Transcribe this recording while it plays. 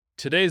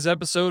Today's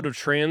episode of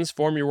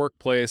Transform Your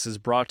Workplace is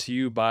brought to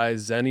you by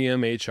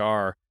Xenium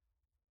HR.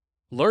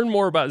 Learn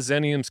more about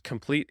Xenium's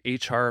complete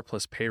HR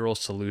plus payroll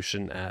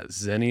solution at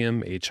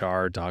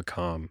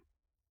xeniumhr.com.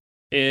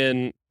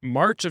 In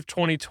March of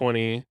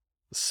 2020,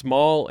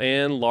 small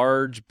and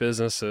large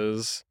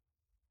businesses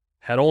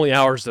had only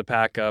hours to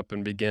pack up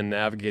and begin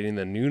navigating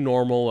the new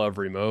normal of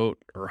remote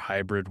or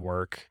hybrid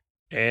work.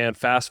 And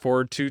fast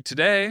forward to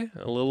today,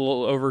 a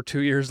little over 2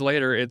 years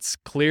later, it's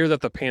clear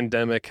that the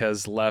pandemic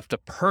has left a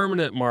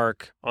permanent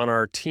mark on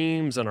our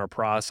teams and our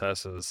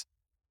processes.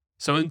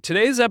 So in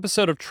today's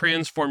episode of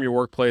Transform Your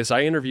Workplace,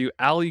 I interview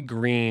Allie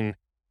Green.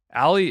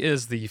 Allie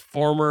is the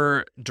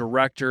former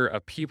director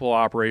of people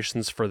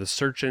operations for the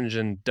search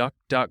engine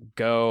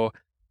DuckDuckGo,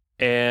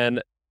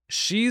 and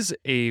she's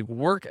a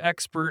work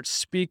expert,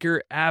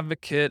 speaker,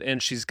 advocate,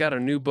 and she's got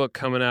a new book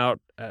coming out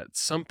at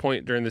some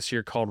point during this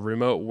year called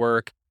Remote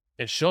Work.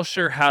 And she'll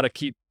share how to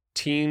keep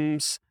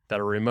teams that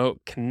are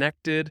remote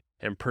connected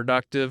and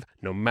productive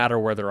no matter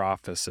where their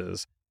office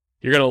is.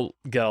 You're going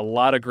to get a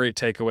lot of great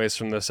takeaways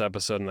from this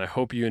episode, and I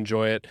hope you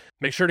enjoy it.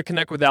 Make sure to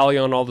connect with Allie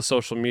on all the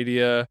social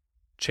media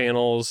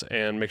channels,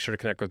 and make sure to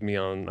connect with me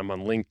I'm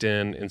on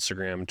LinkedIn,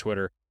 Instagram, and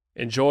Twitter.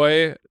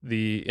 Enjoy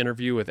the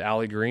interview with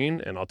Allie Green,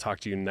 and I'll talk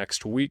to you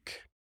next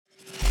week.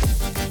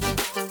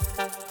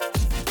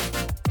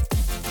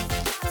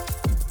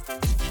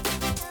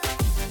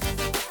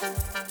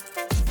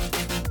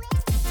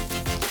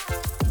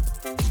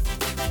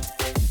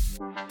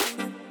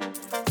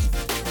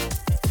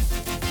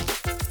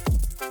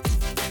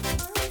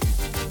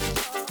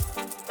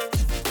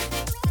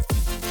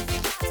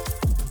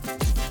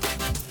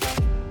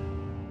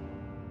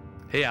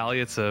 Hey, Allie,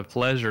 it's a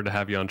pleasure to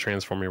have you on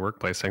Transform Your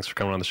Workplace. Thanks for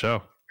coming on the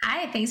show.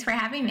 Hi, thanks for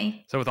having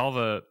me. So with all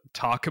the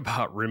talk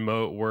about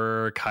remote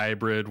work,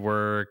 hybrid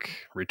work,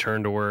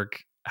 return to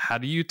work, how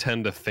do you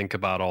tend to think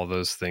about all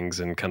those things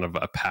in kind of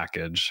a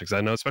package? Because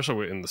I know,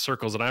 especially in the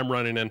circles that I'm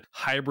running in,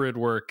 hybrid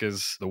work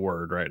is the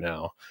word right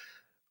now.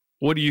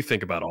 What do you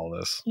think about all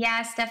this?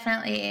 Yes,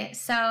 definitely.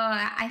 So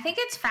I think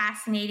it's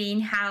fascinating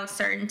how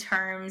certain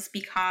terms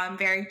become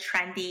very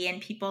trendy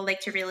and people like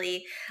to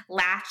really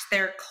latch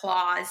their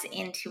claws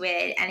into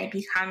it. And it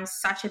becomes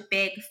such a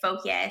big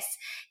focus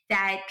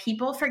that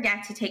people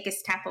forget to take a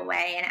step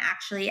away and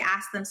actually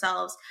ask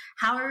themselves,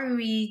 how are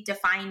we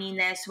defining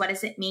this? What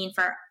does it mean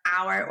for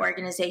our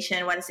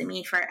organization? What does it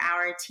mean for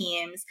our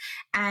teams?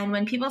 And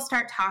when people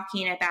start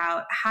talking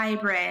about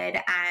hybrid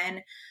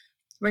and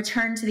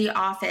return to the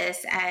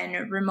office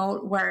and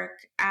remote work,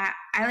 I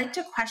like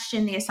to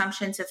question the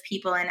assumptions of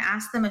people and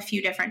ask them a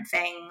few different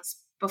things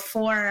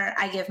before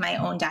I give my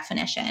own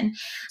definition.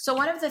 So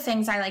one of the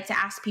things I like to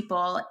ask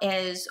people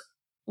is,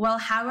 well,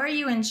 how are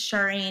you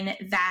ensuring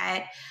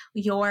that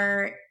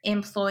your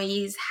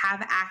employees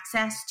have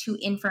access to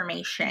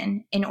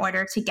information in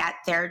order to get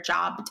their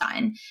job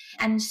done?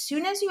 And as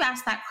soon as you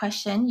ask that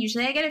question,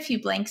 usually I get a few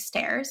blank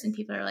stares and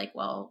people are like,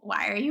 well,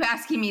 why are you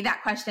asking me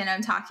that question?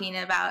 I'm talking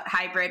about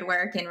hybrid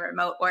work and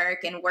remote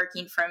work and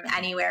working from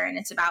anywhere, and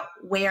it's about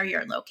where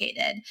you're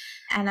located.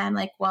 And I'm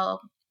like,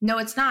 well, no,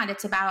 it's not.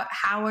 It's about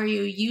how are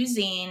you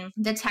using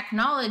the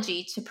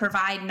technology to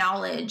provide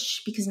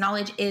knowledge, because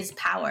knowledge is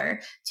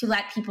power, to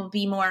let people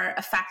be more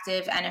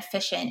effective and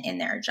efficient in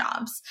their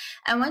jobs.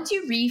 And once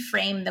you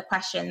reframe the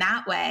question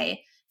that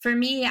way, for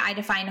me, I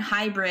define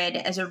hybrid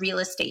as a real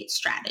estate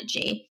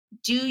strategy.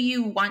 Do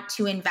you want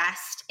to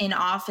invest in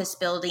office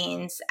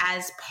buildings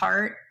as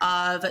part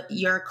of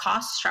your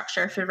cost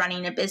structure for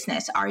running a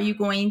business? Are you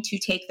going to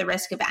take the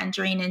risk of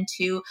entering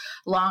into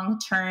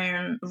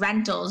long-term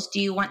rentals? Do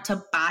you want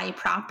to buy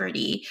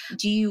property?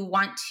 Do you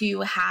want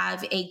to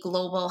have a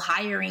global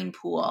hiring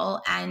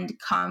pool and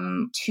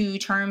come to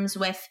terms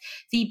with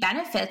the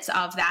benefits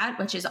of that,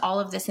 which is all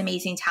of this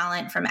amazing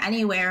talent from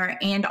anywhere,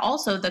 and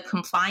also the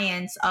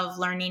compliance of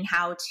learning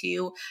how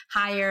to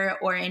hire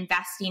or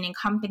investing in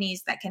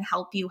companies that can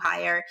help you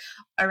hire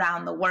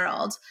around the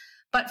world?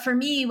 But for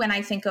me, when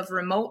I think of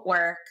remote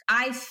work,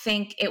 I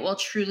think it will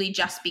truly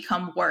just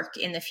become work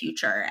in the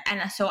future.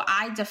 And so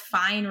I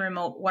define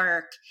remote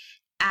work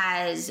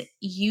as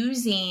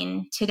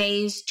using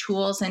today's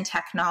tools and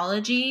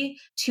technology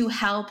to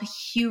help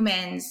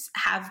humans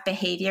have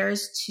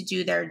behaviors to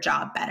do their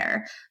job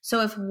better.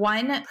 So if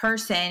one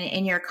person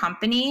in your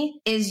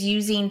company is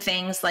using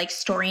things like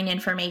storing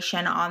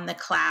information on the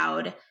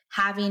cloud,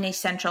 having a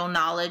central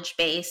knowledge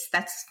base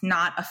that's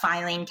not a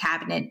filing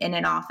cabinet in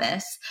an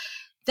office,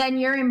 then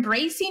you're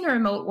embracing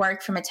remote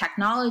work from a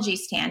technology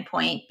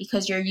standpoint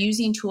because you're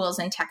using tools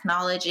and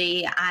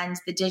technology and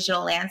the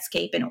digital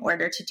landscape in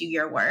order to do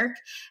your work.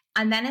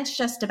 And then it's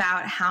just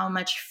about how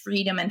much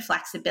freedom and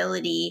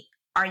flexibility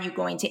are you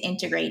going to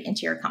integrate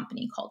into your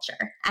company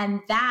culture?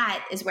 And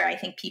that is where I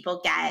think people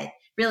get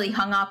really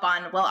hung up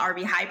on, well, are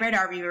we hybrid?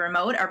 Are we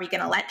remote? Are we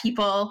going to let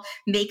people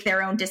make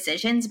their own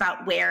decisions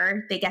about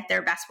where they get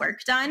their best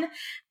work done?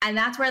 And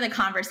that's where the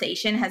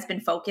conversation has been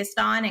focused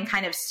on and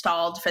kind of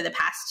stalled for the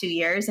past 2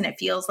 years. And it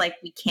feels like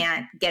we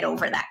can't get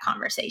over that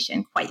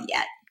conversation quite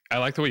yet. I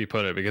like the way you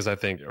put it, because I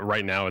think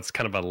right now it's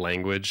kind of a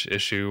language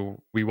issue.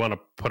 We want to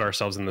put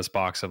ourselves in this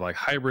box of like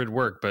hybrid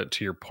work. But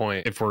to your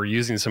point, if we're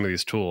using some of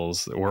these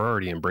tools, we're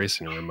already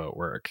embracing remote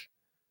work.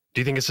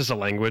 Do you think it's just a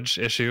language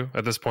issue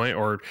at this point,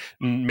 or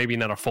maybe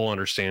not a full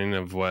understanding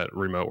of what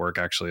remote work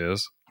actually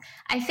is?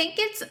 I think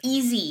it's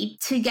easy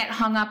to get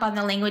hung up on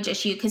the language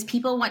issue because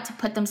people want to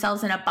put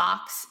themselves in a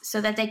box so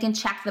that they can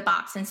check the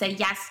box and say,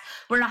 yes,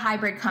 we're a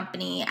hybrid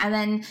company. And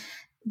then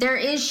there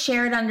is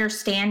shared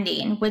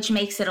understanding, which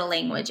makes it a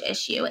language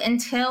issue.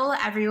 Until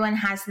everyone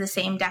has the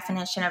same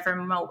definition of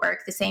remote work,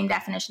 the same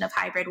definition of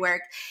hybrid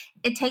work,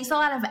 it takes a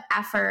lot of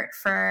effort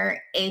for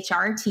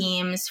HR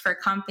teams, for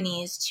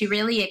companies to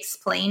really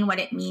explain what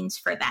it means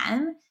for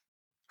them.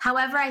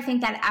 However, I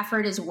think that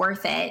effort is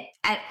worth it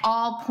at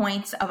all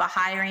points of a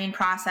hiring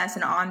process,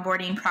 an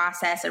onboarding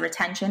process, a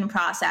retention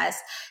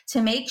process,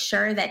 to make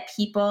sure that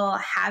people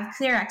have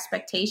clear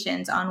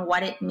expectations on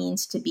what it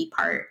means to be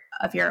part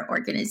of your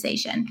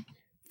organization.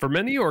 For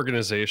many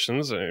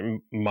organizations,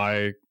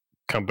 my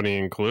company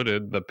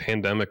included, the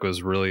pandemic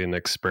was really an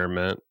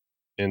experiment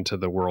into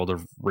the world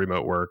of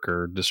remote work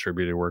or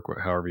distributed work,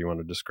 however you want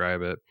to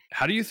describe it.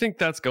 How do you think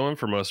that's going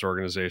for most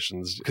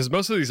organizations? Because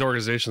most of these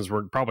organizations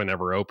were probably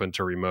never open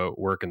to remote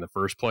work in the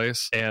first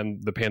place,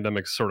 and the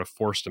pandemic sort of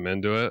forced them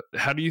into it.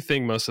 How do you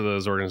think most of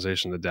those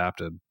organizations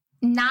adapted?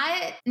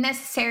 Not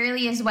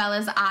necessarily as well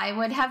as I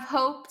would have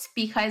hoped,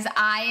 because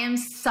I am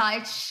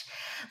such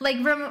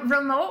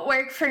remote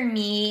work for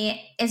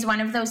me is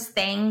one of those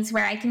things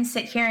where I can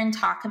sit here and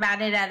talk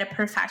about it at a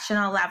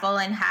professional level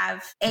and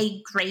have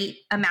a great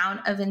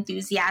amount of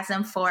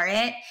enthusiasm for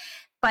it.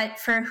 But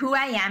for who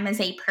I am as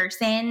a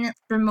person,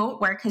 remote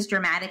work has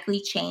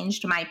dramatically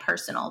changed my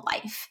personal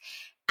life.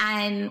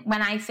 And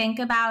when I think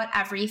about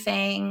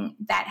everything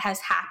that has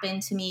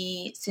happened to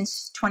me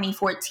since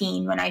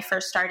 2014, when I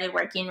first started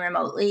working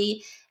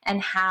remotely,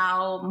 and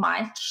how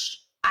much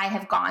I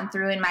have gone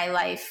through in my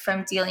life,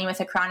 from dealing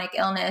with a chronic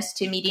illness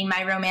to meeting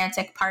my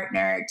romantic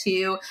partner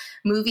to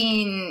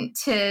moving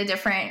to a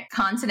different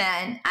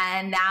continent,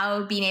 and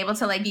now being able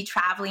to be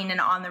traveling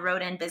and on the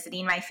road and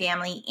visiting my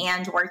family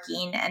and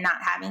working and not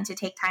having to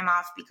take time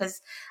off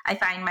because I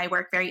find my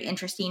work very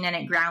interesting and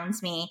it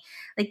grounds me.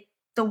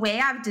 The way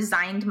I've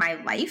designed my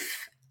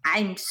life,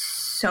 I'm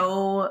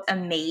so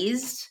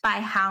amazed by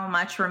how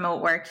much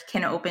remote work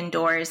can open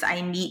doors.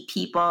 I meet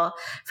people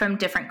from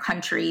different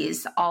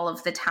countries all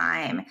of the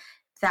time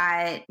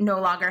that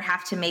no longer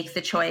have to make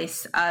the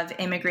choice of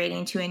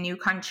immigrating to a new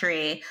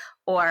country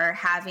or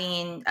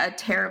having a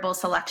terrible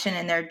selection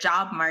in their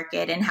job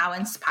market, and how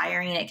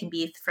inspiring it can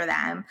be for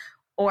them.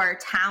 Or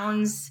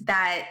towns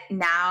that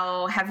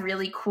now have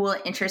really cool,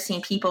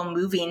 interesting people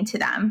moving to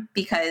them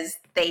because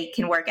they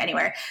can work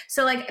anywhere.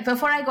 So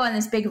before I go on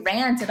this big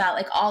rant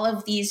about all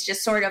of these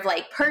just sort of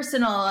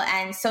personal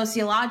and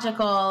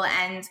sociological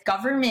and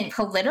government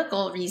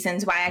political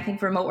reasons why I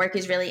think remote work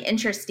is really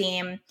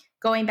interesting,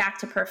 going back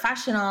to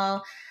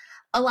professional,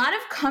 a lot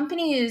of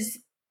companies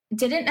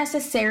didn't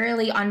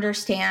necessarily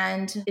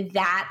understand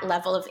that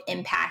level of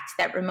impact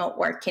that remote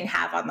work can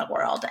have on the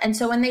world. And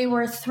so when they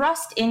were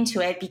thrust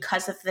into it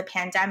because of the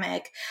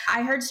pandemic,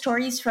 I heard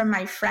stories from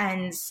my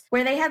friends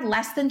where they had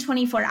less than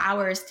 24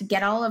 hours to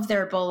get all of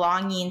their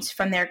belongings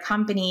from their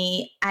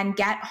company and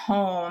get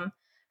home.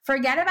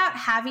 Forget about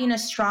having a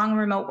strong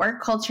remote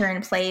work culture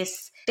in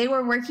place. They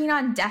were working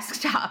on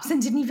desktops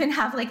and didn't even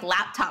have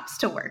laptops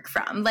to work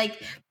from.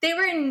 They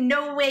were in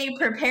no way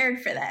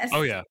prepared for this.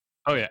 Oh, yeah.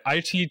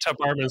 IT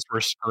departments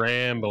were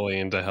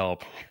scrambling to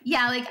help.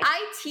 Yeah,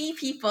 IT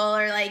people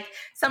are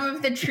some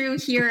of the true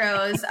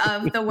heroes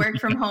of the work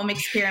from home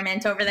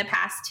experiment over the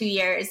past 2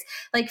 years.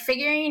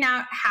 Figuring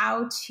out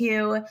how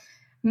to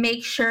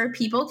make sure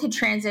people could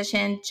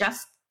transition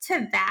just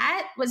to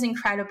that was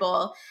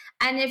incredible.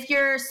 And if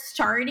you're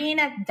starting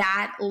at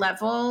that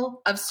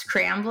level of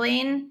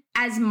scrambling,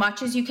 as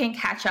much as you can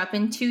catch up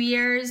in 2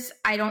 years,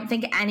 I don't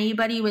think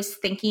anybody was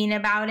thinking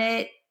about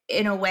it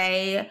in a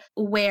way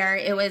where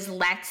it was,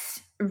 let's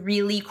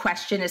really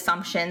question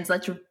assumptions,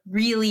 let's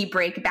really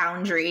break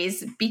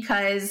boundaries,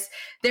 because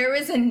there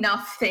was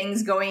enough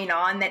things going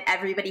on that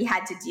everybody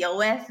had to deal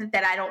with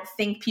that I don't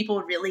think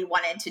people really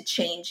wanted to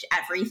change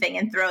everything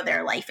and throw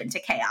their life into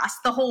chaos.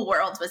 The whole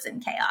world was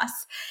in chaos.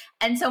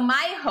 And so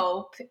my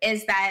hope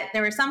is that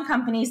there were some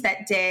companies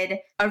that did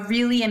a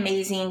really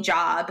amazing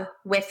job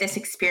with this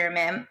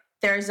experiment.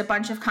 There's a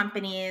bunch of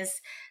companies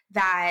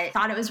that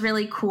thought it was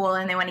really cool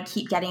and they want to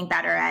keep getting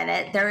better at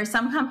it. There are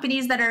some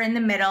companies that are in the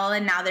middle,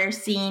 and now they're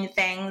seeing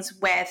things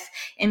with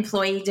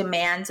employee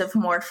demands of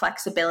more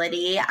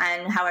flexibility,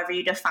 and however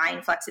you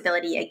define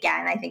flexibility.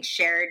 Again, I think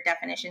shared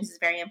definitions is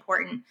very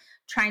important.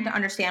 Trying to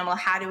understand, well,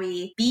 how do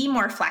we be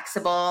more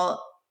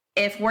flexible?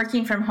 If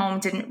working from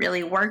home didn't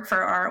really work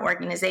for our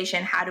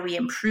organization, how do we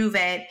improve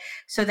it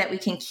so that we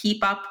can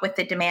keep up with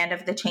the demand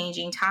of the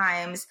changing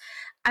times?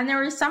 And there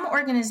were some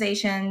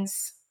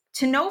organizations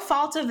to no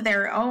fault of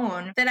their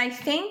own, that I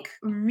think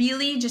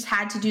really just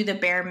had to do the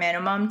bare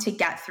minimum to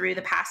get through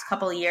the past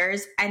couple of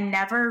years and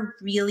never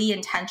really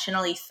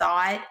intentionally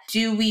thought,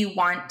 do we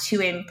want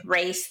to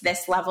embrace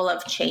this level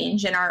of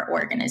change in our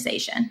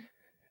organization?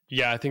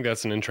 Yeah, I think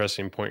that's an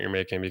interesting point you're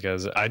making,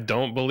 because I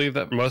don't believe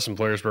that most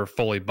employers were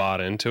fully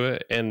bought into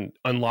it and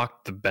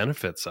unlocked the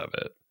benefits of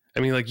it. I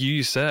mean, like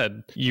you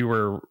said, you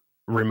were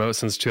remote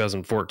since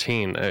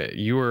 2014.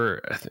 You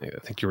were, I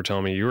think you were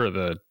telling me you were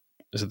the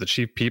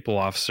chief people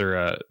officer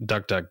at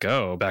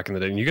DuckDuckGo back in the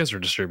day, and you guys were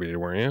distributed,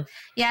 weren't you?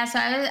 Yeah, so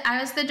I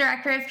was the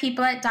director of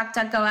people at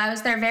DuckDuckGo. I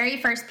was their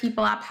very first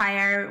people up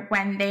hire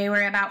when they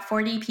were about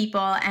 40 people,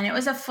 and it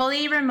was a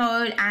fully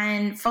remote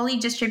and fully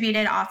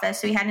distributed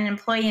office. So we had an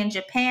employee in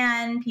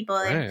Japan, people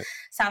in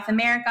South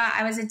America.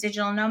 I was a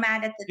digital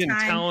nomad at the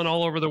time. Talent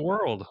all over the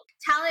world.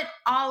 Talent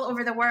all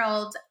over the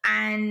world,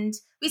 and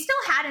we still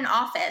had an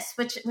office,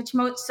 which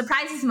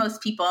surprises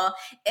most people.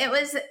 It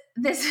was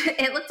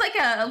it looked like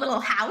a little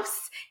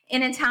house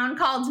in a town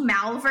called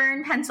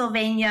Malvern,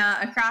 Pennsylvania,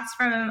 across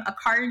from a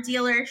car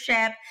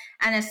dealership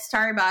and a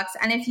Starbucks.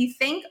 And if you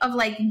think of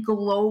like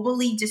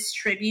globally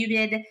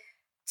distributed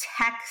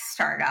tech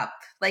startup,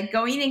 like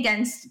going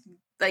against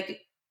like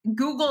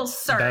Google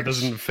search, that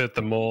doesn't fit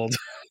the mold.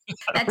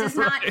 That does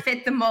not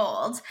fit the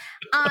mold.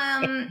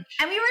 And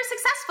we were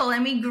successful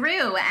and we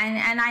grew,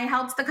 and I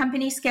helped the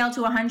company scale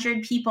to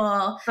 100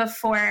 people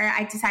before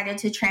I decided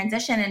to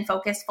transition and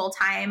focus full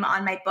time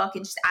on my book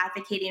and just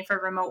advocating for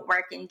remote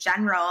work in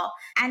general.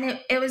 And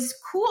it was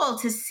cool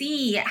to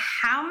see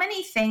how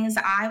many things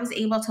I was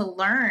able to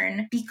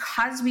learn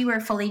because we were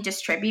fully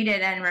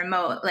distributed and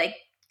remote. Like,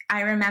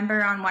 I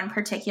remember on one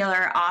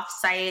particular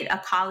offsite,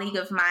 a colleague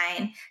of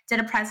mine did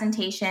a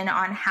presentation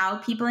on how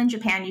people in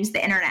Japan use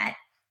the internet.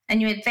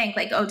 And you would think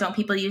like, oh, don't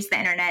people use the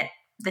internet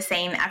the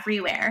same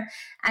everywhere?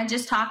 And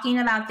just talking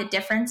about the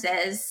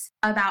differences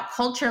about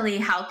culturally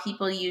how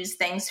people use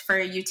things for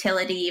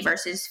utility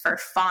versus for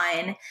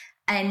fun.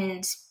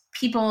 And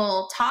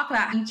people talk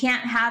about you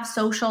can't have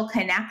social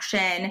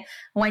connection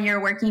when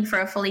you're working for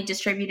a fully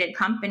distributed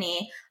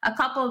company. A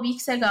couple of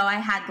weeks ago, I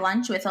had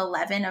lunch with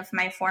 11 of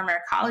my former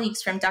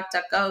colleagues from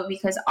DuckDuckGo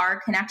because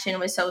our connection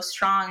was so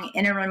strong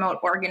in a remote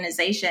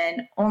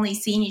organization, only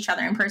seeing each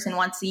other in person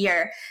once a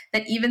year,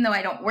 that even though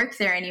I don't work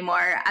there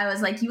anymore, I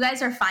was like, you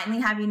guys are finally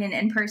having an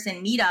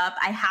in-person meetup.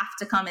 I have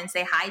to come and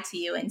say hi to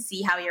you and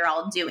see how you're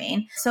all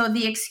doing. So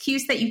the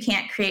excuse that you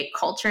can't create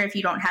culture if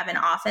you don't have an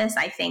office,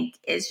 I think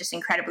is just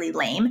incredibly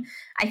lame.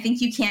 I think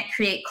you can't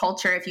create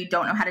culture if you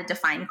don't know how to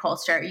define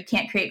culture. You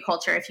can't create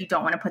culture if you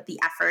don't want to put the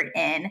effort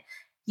in.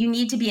 You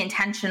need to be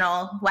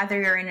intentional, whether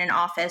you're in an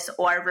office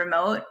or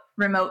remote.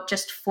 Remote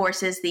just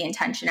forces the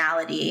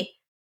intentionality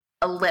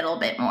a little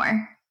bit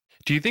more.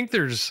 Do you think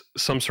there's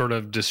some sort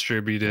of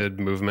distributed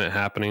movement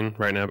happening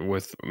right now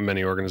with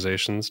many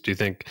organizations? Do you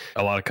think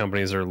a lot of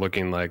companies are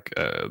looking like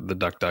the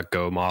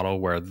DuckDuckGo model,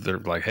 where they're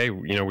like, hey,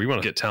 we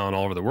want to get talent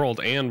all over the world,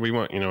 and we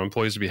want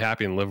employees to be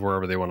happy and live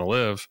wherever they want to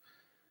live?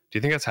 Do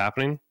you think that's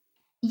happening?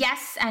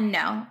 Yes and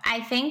no.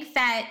 I think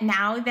that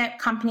now that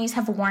companies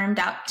have warmed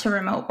up to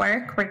remote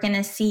work, we're going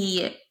to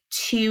see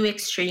two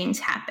extremes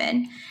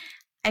happen.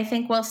 I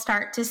think we'll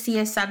start to see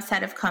a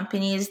subset of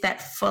companies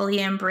that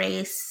fully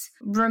embrace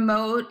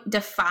remote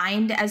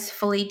defined as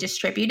fully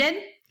distributed,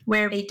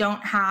 where they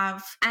don't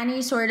have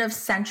any sort of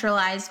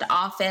centralized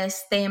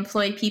office. They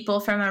employ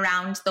people from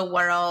around the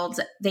world.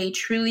 They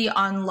truly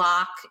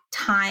unlock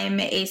time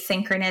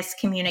asynchronous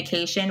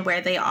communication,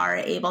 where they are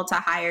able to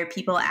hire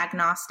people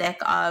agnostic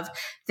of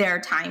their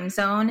time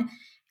zone.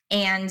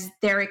 And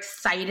they're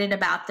excited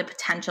about the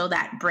potential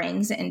that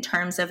brings in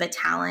terms of a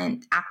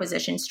talent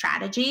acquisition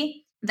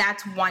strategy.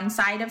 That's one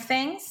side of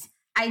things.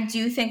 I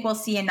do think we'll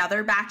see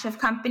another batch of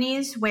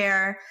companies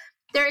where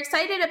they're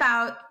excited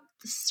about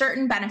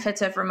certain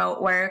benefits of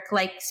remote work,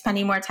 like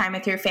spending more time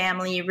with your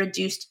family,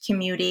 reduced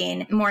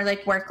commuting, more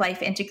like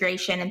work-life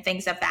integration and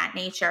things of that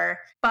nature.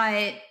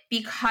 But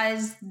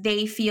because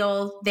they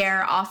feel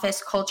their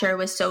office culture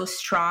was so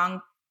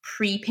strong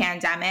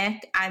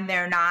pre-pandemic and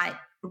they're not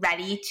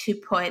ready to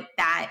put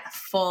that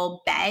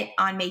full bet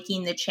on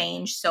making the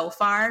change so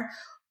far,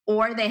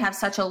 or they have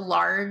such a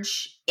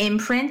large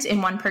imprint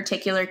in one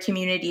particular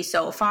community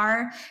so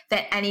far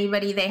that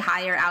anybody they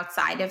hire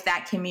outside of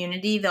that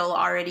community, they'll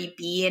already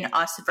be an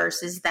us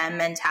versus them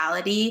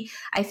mentality.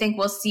 I think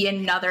we'll see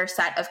another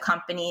set of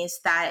companies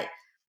that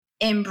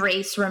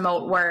embrace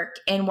remote work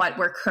in what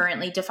we're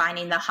currently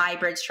defining the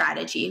hybrid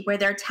strategy, where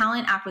their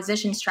talent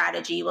acquisition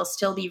strategy will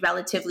still be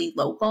relatively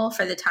local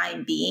for the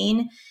time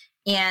being,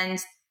 and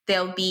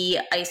they'll be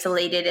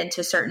isolated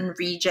into certain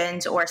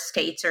regions or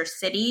states or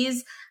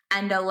cities,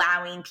 and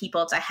allowing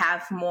people to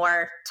have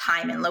more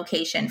time and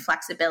location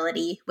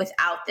flexibility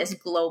without this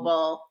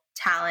global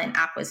talent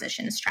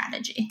acquisition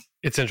strategy.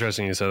 It's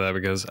interesting you said that,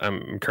 because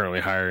I'm currently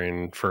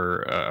hiring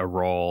for a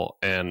role,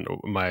 and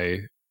my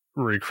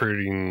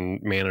recruiting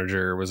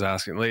manager was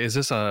asking, like, is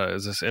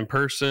this in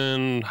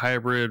person,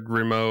 hybrid,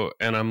 remote?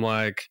 And I'm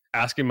like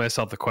asking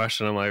myself the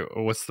question. I'm like,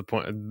 what's the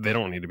point? They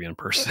don't need to be in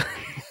person.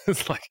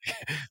 It's like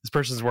this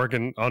person's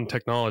working on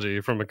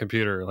technology from a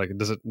computer. Like,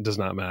 does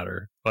not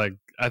matter. Like,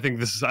 I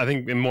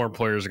think more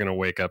employers are going to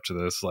wake up to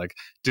this. Like,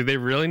 do they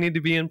really need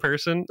to be in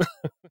person?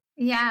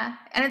 Yeah.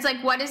 And it's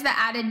like, what is the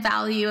added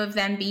value of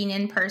them being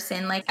in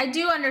person? Like, I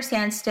do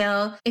understand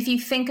still, if you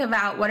think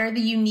about what are the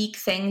unique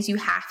things you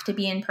have to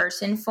be in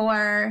person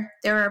for,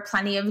 there are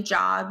plenty of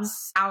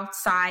jobs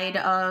outside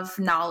of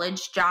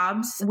knowledge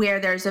jobs where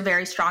there's a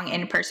very strong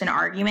in-person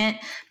argument.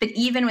 But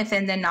even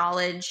within the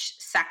knowledge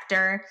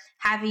sector,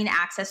 having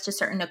access to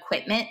certain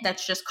equipment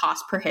that's just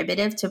cost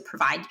prohibitive to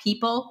provide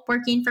people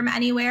working from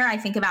anywhere. I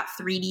think about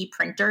 3D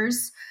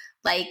printers.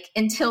 Like,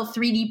 until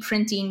 3D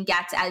printing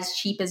gets as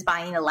cheap as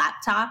buying a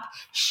laptop,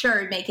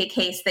 sure, make a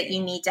case that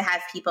you need to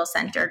have people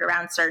centered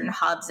around certain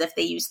hubs if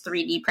they use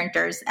 3D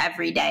printers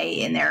every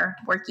day in their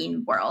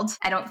working world.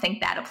 I don't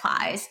think that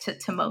applies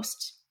to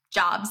most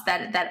jobs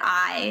that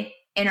I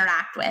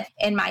interact with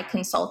in my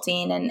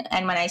consulting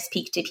and when I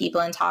speak to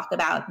people and talk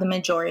about the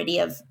majority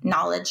of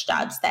knowledge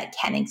jobs that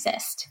can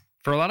exist.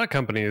 For a lot of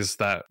companies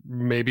that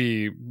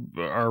maybe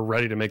are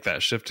ready to make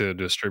that shift to a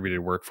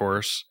distributed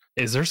workforce,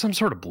 is there some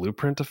sort of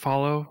blueprint to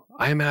follow?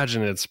 I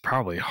imagine it's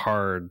probably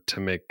hard to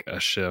make a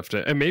shift.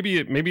 And maybe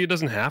it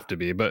doesn't have to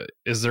be, but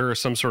is there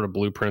some sort of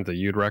blueprint that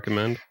you'd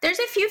recommend? There's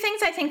a few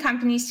things I think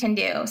companies can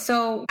do.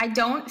 So I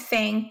don't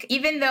think,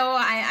 even though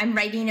I'm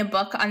writing a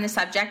book on the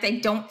subject, I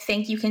don't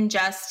think you can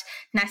just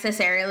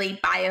necessarily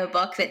buy a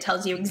book that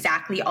tells you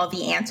exactly all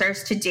the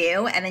answers to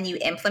do and then you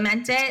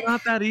implement it. It's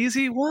not that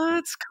easy.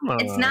 What? Come on.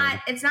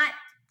 It's not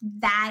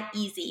that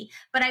easy.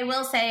 But I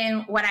will say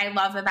what I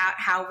love about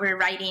how we're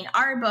writing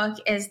our book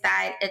is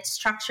that it's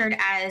structured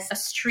as a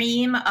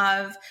stream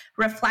of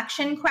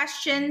reflection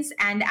questions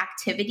and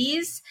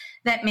activities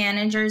that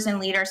managers and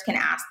leaders can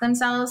ask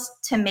themselves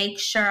to make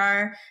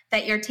sure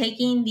that you're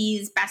taking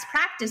these best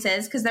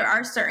practices, because there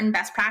are certain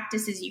best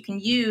practices you can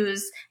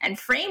use and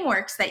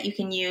frameworks that you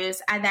can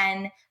use, and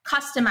then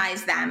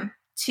customize them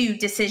to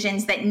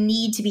decisions that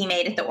need to be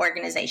made at the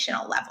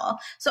organizational level.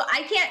 So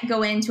I can't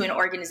go into an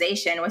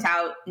organization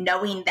without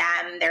knowing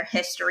them, their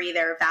history,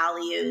 their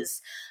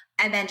values,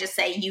 and then just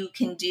say you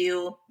can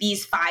do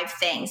these 5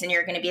 things and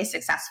you're going to be a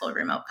successful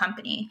remote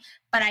company.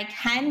 But I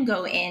can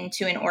go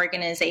into an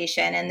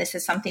organization, and this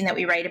is something that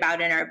we write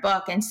about in our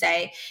book, and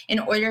say, in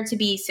order to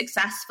be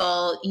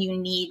successful, you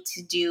need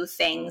to do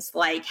things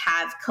like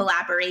have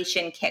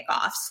collaboration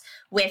kickoffs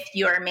with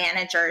your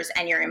managers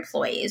and your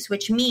employees,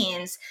 which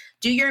means,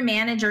 do your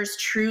managers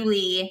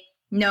truly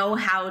know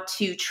how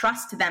to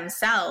trust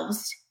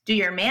themselves? Do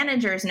your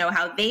managers know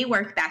how they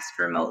work best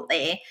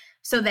remotely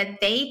so that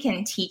they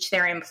can teach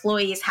their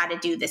employees how to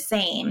do the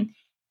same?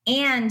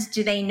 And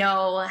do they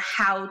know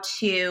how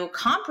to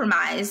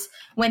compromise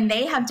when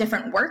they have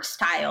different work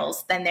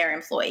styles than their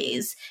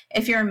employees?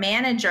 If your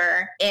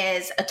manager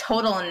is a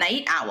total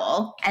night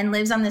owl and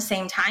lives on the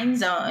same time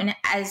zone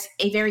as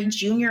a very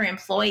junior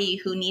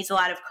employee who needs a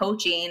lot of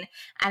coaching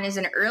and is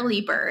an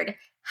early bird,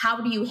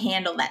 how do you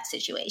handle that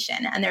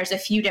situation? And there's a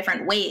few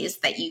different ways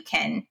that you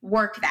can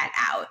work that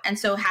out. And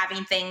so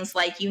having things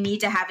like, you need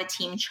to have a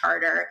team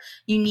charter,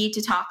 you need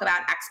to talk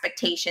about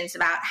expectations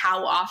about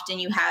how often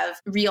you have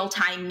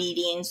real-time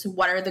meetings,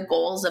 what are the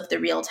goals of the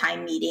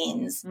real-time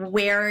meetings,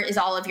 where is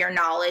all of your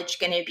knowledge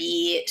going to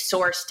be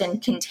sourced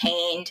and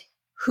contained,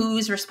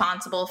 who's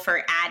responsible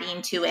for adding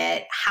to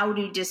it, how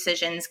do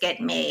decisions get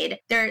made.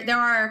 There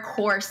are a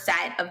core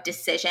set of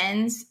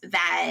decisions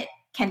that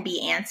can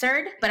be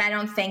answered, but I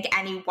don't think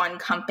any one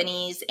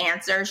company's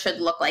answer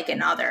should look like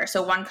another.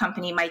 So one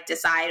company might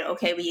decide,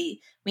 okay, we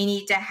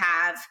need to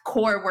have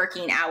core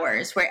working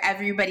hours where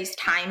everybody's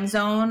time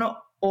zone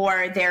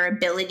or their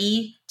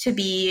ability to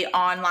be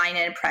online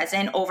and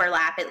present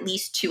overlap at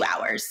least 2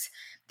 hours.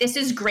 This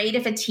is great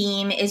if a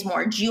team is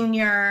more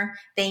junior,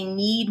 they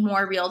need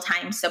more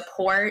real-time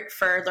support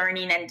for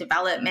learning and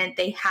development,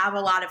 they have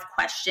a lot of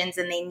questions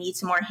and they need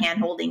some more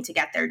hand-holding to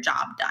get their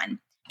job done.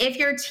 If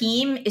your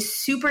team is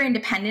super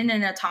independent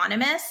and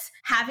autonomous,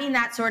 having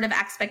that sort of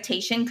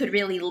expectation could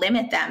really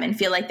limit them and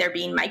feel like they're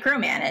being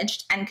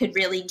micromanaged and could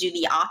really do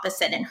the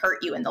opposite and hurt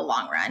you in the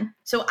long run.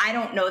 So I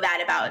don't know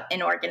that about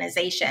an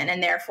organization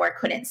and therefore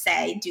couldn't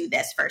say do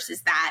this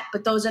versus that.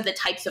 But those are the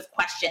types of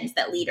questions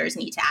that leaders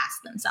need to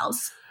ask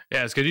themselves.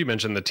 Yeah, it's good you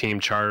mentioned the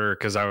team charter,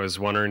 because I was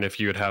wondering if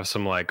you would have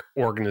some like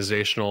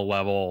organizational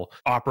level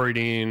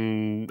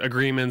operating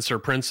agreements or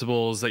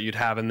principles that you'd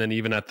have. And then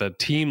even at the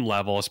team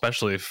level,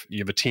 especially if you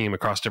have a team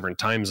across different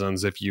time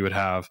zones, if you would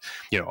have,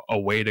 a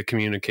way to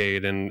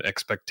communicate and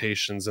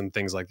expectations and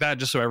things like that,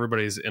 just so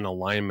everybody's in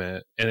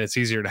alignment. And it's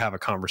easier to have a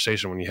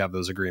conversation when you have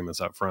those agreements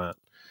up front.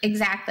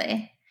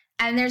 Exactly.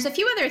 And there's a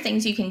few other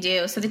things you can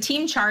do. So the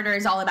team charter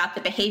is all about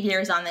the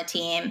behaviors on the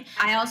team.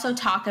 I also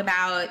talk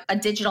about a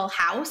digital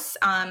house.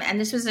 And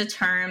this was a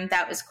term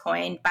that was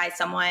coined by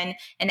someone,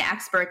 an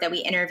expert that we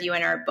interview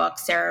in our book,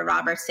 Sarah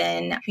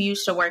Robertson, who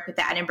used to work with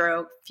the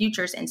Edinburgh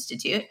Futures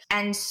Institute.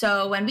 And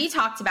so when we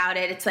talked about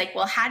it, it's like,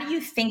 well, how do you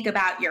think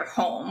about your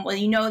home? Well,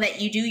 you know that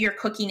you do your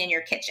cooking in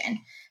your kitchen.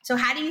 So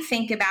how do you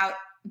think about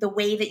the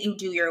way that you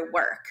do your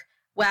work?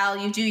 Well,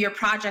 you do your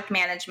project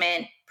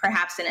management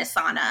perhaps in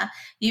Asana.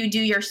 You do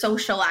your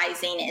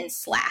socializing in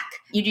Slack.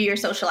 You do your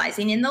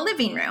socializing in the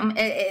living room.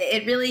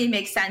 It really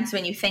makes sense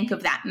when you think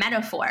of that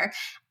metaphor.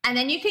 And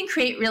then you can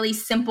create really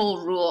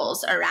simple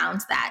rules around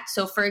that.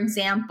 So for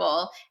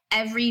example,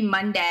 every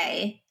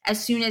Monday,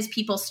 as soon as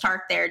people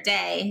start their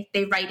day,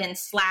 they write in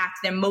Slack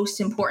the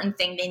most important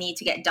thing they need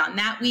to get done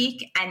that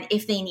week, and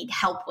if they need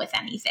help with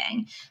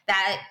anything.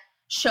 That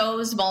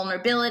shows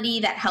vulnerability,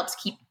 that helps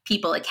keep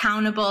people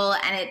accountable,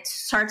 and it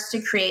starts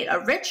to create a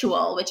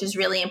ritual, which is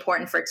really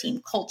important for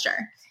team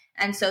culture.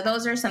 And so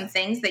those are some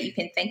things that you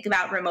can think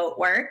about remote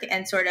work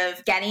and sort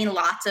of getting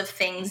lots of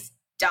things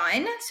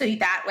done. So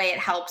that way it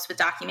helps with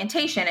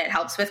documentation, it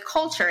helps with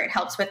culture, it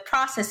helps with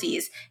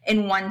processes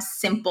in one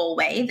simple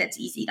way that's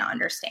easy to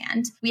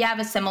understand. We have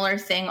a similar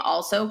thing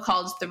also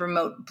called the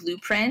remote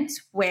blueprint,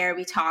 where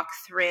we talk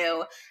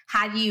through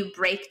how do you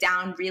break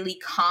down really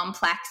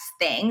complex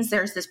things.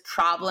 There's this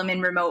problem in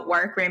remote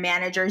work where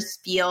managers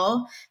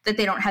feel that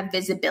they don't have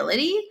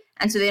visibility,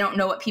 and so they don't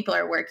know what people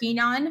are working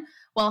on.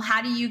 Well,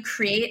 how do you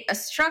create a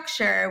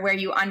structure where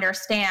you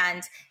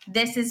understand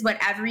this is what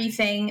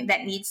everything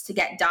that needs to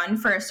get done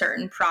for a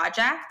certain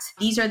project?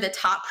 These are the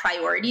top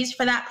priorities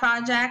for that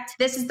project.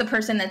 This is the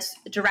person that's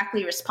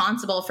directly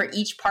responsible for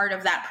each part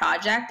of that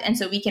project. And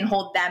so we can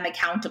hold them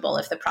accountable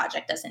if the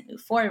project doesn't move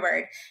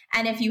forward.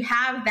 And if you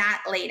have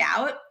that laid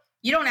out,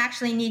 you don't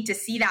actually need to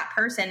see that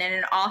person in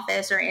an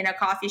office or in a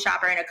coffee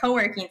shop or in a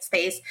co-working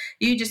space.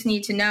 You just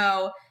need to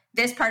know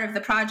this part of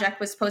the project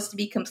was supposed to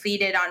be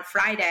completed on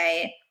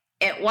Friday.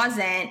 It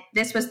wasn't.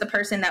 This was the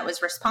person that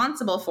was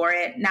responsible for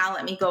it. Now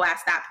let me go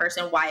ask that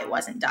person why it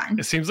wasn't done.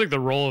 It seems like the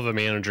role of the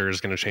manager is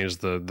going to change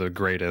the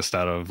greatest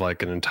out of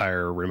like an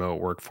entire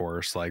remote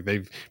workforce. Like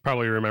they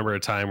probably remember a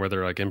time where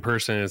they're like in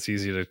person, it's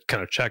easy to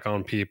kind of check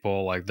on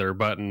people, like their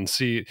butt and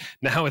seat.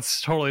 Now it's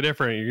totally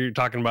different. You're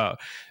talking about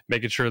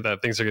making sure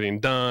that things are getting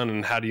done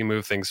and how do you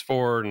move things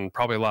forward, and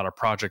probably a lot of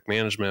project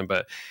management.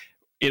 But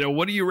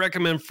what do you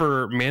recommend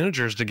for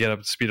managers to get up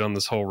to speed on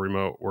this whole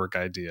remote work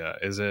idea?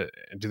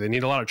 Do they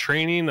need a lot of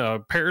training, a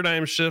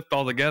paradigm shift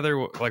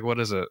altogether? Like, what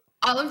is it?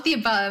 All of the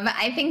above.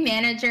 I think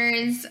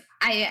managers,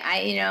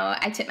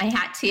 I tip my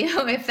hat to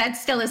you if that's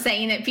still a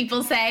saying that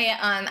people say.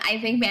 I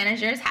think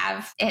managers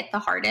have it the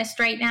hardest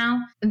right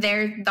now.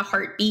 They're the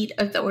heartbeat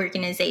of the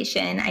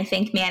organization. I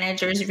think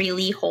managers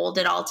really hold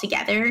it all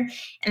together.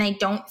 And I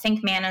don't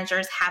think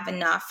managers have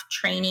enough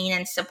training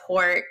and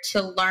support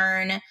to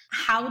learn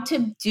how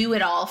to do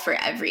it all for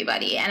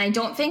everybody. And I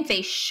don't think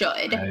they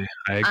should.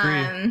 I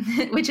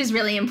agree. Which is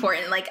really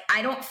important. Like,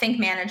 I don't think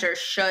managers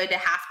should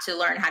have to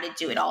learn how to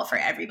do it all for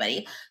everybody.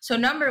 So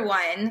number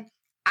one,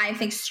 I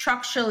think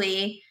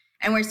structurally,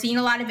 and we're seeing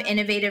a lot of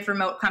innovative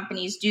remote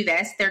companies do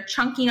this, they're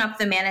chunking up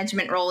the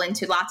management role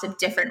into lots of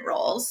different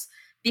roles,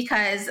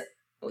 because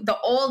the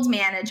old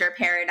manager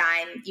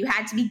paradigm, you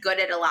had to be good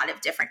at a lot of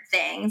different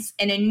things.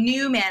 In a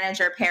new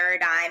manager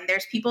paradigm,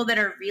 there's people that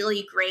are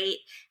really great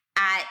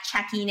at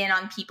checking in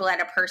on people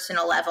at a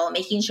personal level,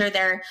 making sure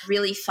they're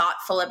really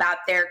thoughtful about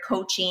their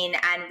coaching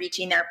and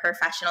reaching their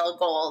professional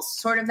goals,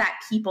 sort of that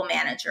people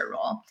manager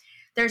role.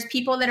 There's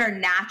people that are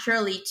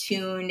naturally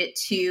tuned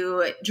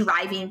to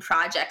driving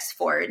projects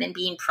forward and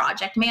being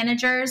project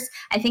managers.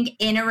 I think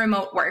in a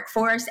remote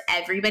workforce,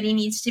 everybody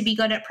needs to be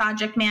good at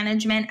project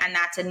management, and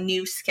that's a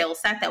new skill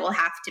set that will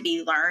have to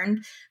be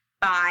learned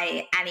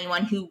by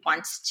anyone who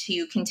wants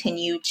to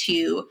continue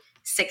to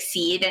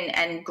succeed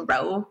and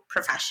grow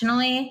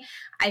professionally.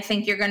 I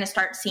think you're going to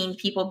start seeing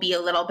people be a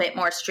little bit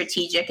more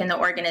strategic in the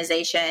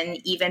organization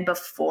even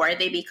before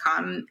they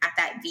become at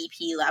that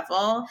VP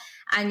level.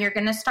 And you're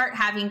going to start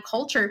having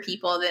culture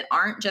people that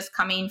aren't just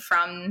coming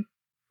from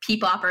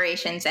people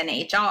operations and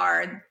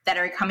HR, that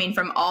are coming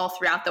from all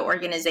throughout the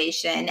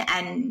organization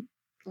and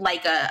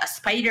like a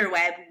spider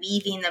web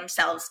weaving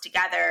themselves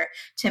together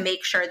to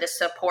make sure the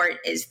support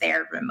is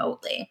there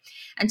remotely.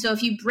 And so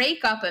if you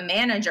break up a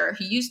manager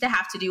who used to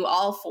have to do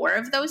all four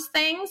of those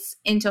things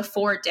into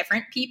four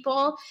different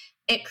people,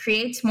 it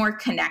creates more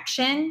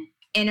connection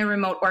in a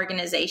remote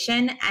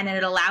organization, and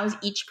it allows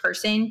each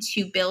person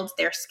to build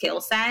their skill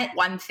set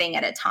one thing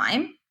at a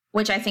time,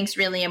 which I think is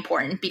really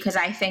important, because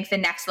I think the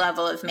next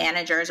level of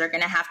managers are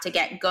going to have to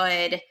get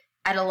good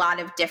at a lot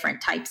of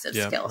different types of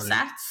skill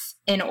sets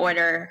in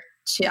order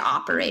to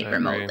operate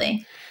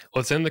remotely.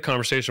 Let's end the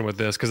conversation with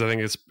this, because I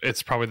think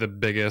it's probably the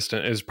biggest,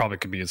 and it probably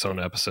could be its own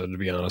episode, to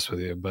be honest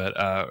with you. But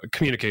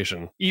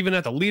communication, even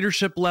at the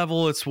leadership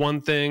level, it's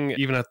one thing.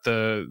 Even at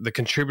the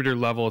contributor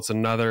level, it's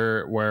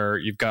another, where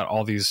you've got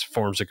all these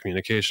forms of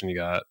communication. You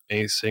got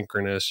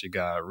asynchronous, you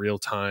got real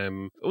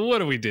time. What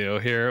do we do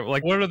here?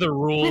 Like, what are the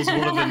rules?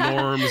 What are the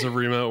norms of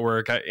remote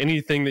work?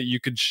 Anything that you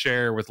could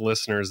share with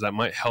listeners that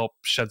might help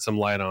shed some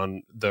light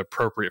on the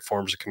appropriate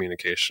forms of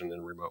communication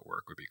in remote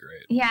work would be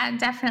great. Yeah,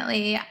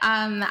 definitely.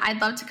 I'd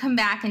love to come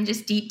back and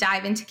just deep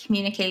dive into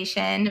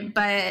communication,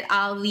 but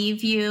I'll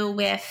leave you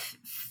with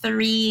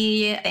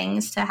 3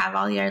 things to have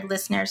all your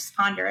listeners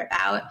ponder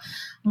about.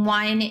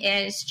 One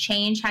is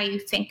change how you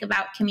think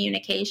about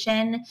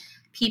communication.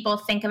 People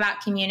think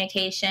about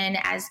communication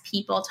as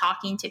people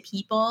talking to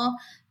people,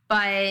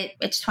 but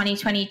it's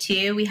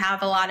 2022. We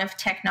have a lot of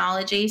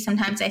technology.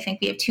 Sometimes I think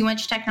we have too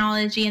much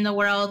technology in the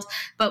world,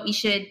 but we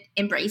should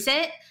embrace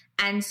it.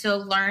 And so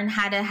learn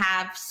how to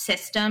have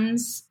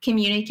systems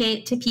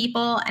communicate to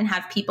people and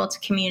have people to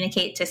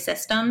communicate to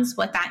systems.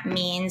 What that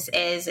means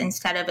is,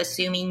 instead of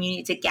assuming you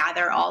need to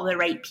gather all the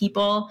right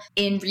people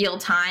in real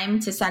time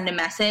to send a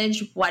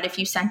message, what if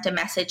you sent a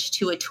message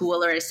to a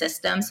tool or a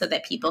system so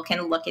that people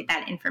can look at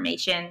that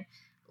information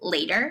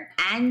later,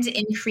 and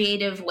in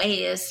creative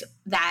ways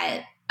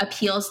that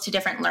appeals to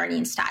different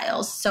learning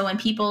styles. So when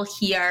people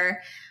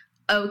hear,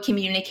 oh,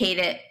 communicate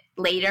it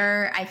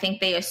later, I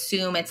think they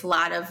assume it's a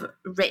lot of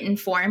written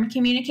form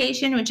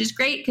communication, which is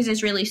great because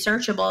it's really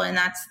searchable, and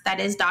that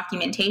is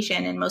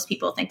documentation, and most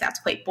people think that's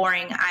quite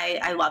boring.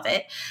 I love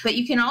it. But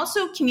you can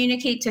also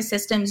communicate to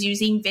systems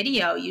using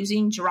video,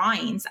 using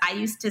drawings. I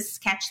used to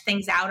sketch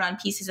things out on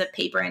pieces of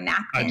paper and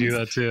napkins. I do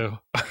that too.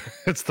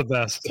 It's the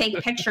best. Take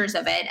pictures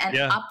of it and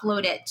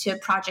upload it to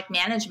project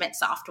management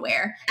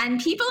software.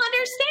 And people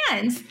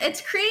understand.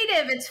 It's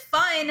creative, it's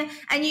fun,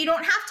 and you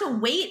don't have to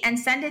wait and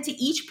send it to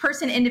each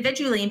person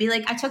individually and be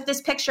like, I took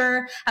this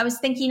picture, I was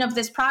thinking of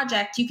this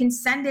project. You can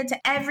send it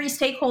to every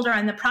stakeholder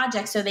on the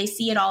project so they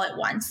see it all at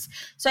once.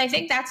 So I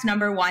think that's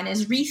number 1,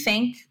 is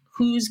rethink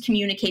who's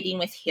communicating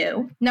with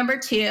who. Number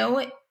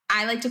 2,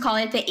 I like to call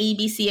it the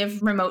ABC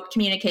of remote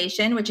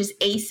communication, which is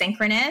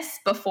asynchronous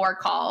before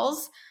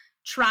calls.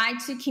 Try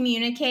to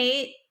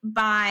communicate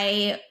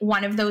by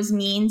one of those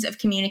means of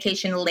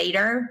communication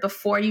later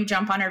before you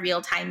jump on a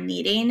real-time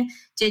meeting.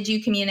 Did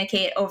you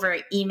communicate over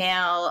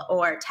email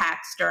or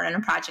text or in a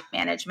project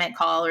management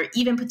call, or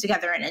even put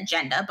together an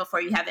agenda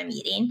before you have a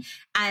meeting?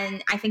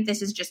 And I think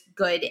this is just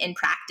good in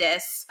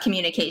practice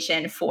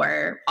communication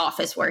for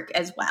office work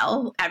as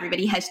well.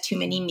 Everybody has too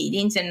many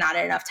meetings and not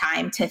enough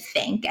time to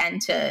think and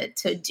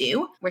to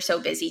do. We're so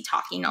busy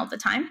talking all the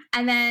time.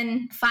 And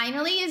then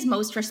finally is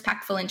most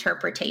respectful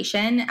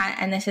interpretation.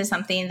 And this is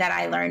something that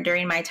I learned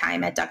during my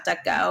time at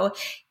DuckDuckGo.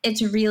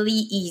 It's really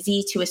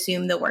easy to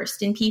assume the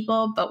worst in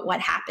people, but what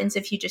happens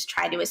if you just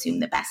try to assume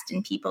the best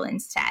in people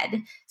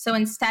instead? So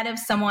instead of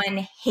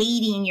someone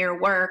hating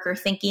your work or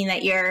thinking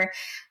that you're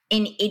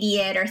an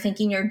idiot or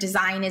thinking your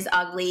design is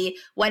ugly,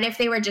 what if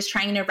they were just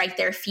trying to write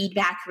their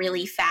feedback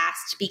really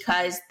fast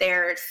because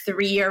their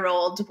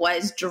 3-year-old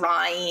was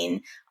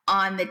drawing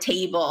on the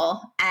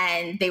table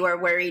and they were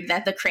worried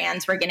that the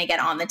crayons were going to get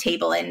on the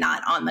table and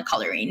not on the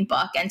coloring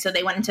book. And so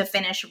they wanted to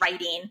finish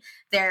writing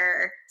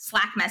their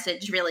Slack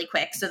message really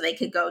quick so they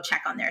could go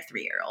check on their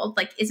 3-year-old.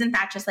 Like, isn't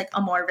that just like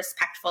a more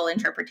respectful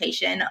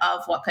interpretation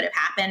of what could have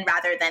happened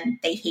rather than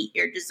they hate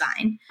your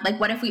design? Like,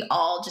 what if we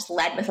all just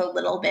led with a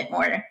little bit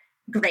more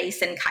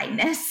grace and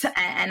kindness?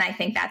 And I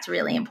think that's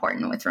really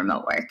important with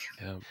remote work.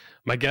 Yeah.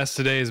 My guest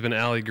today has been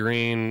Allie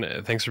Green.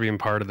 Thanks for being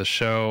part of the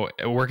show.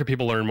 Where can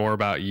people learn more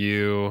about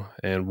you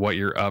and what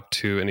you're up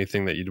to?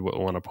 Anything that you'd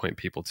want to point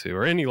people to,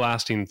 or any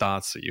lasting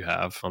thoughts that you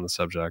have on the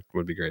subject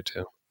would be great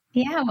too.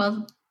 Yeah,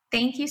 well,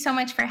 thank you so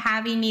much for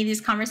having me. These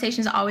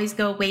conversations always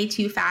go way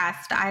too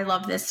fast. I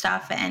love this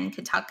stuff and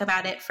could talk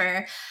about it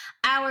for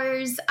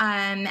hours.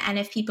 And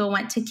if people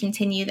want to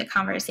continue the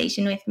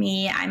conversation with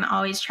me, I'm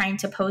always trying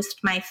to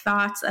post my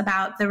thoughts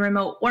about the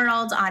remote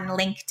world on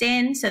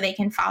LinkedIn, so they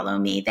can follow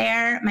me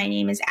there. My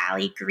name is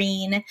Allie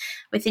Green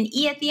with an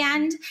E at the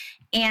end.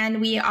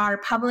 And we are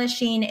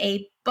publishing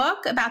a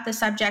book about the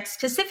subject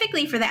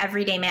specifically for the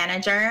everyday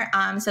manager.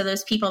 So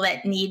those people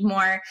that need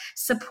more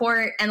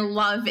support and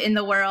love in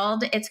the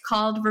world. It's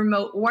called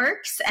Remote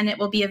Works, and it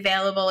will be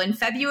available in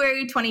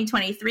February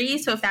 2023.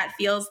 So if that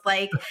feels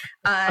like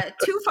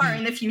too far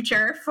in the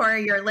future for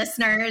your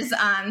listeners,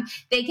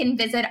 they can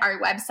visit our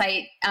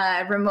website,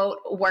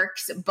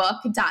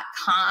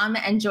 remoteworksbook.com,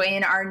 and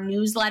join our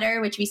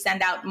newsletter, which we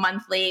send out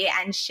monthly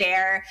and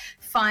share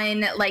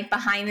fun, like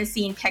behind the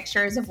scene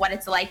pictures of what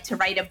it's like to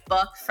write a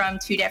book from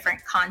 2 different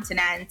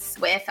continents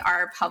with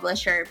our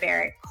publisher,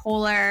 Barrett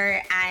Kohler,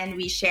 and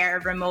we share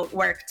remote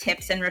work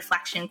tips and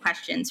reflection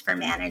questions for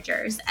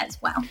managers as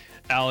well.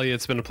 Allie,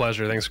 it's been a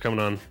pleasure. Thanks for coming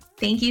on.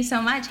 Thank you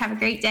so much. Have a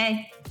great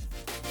day.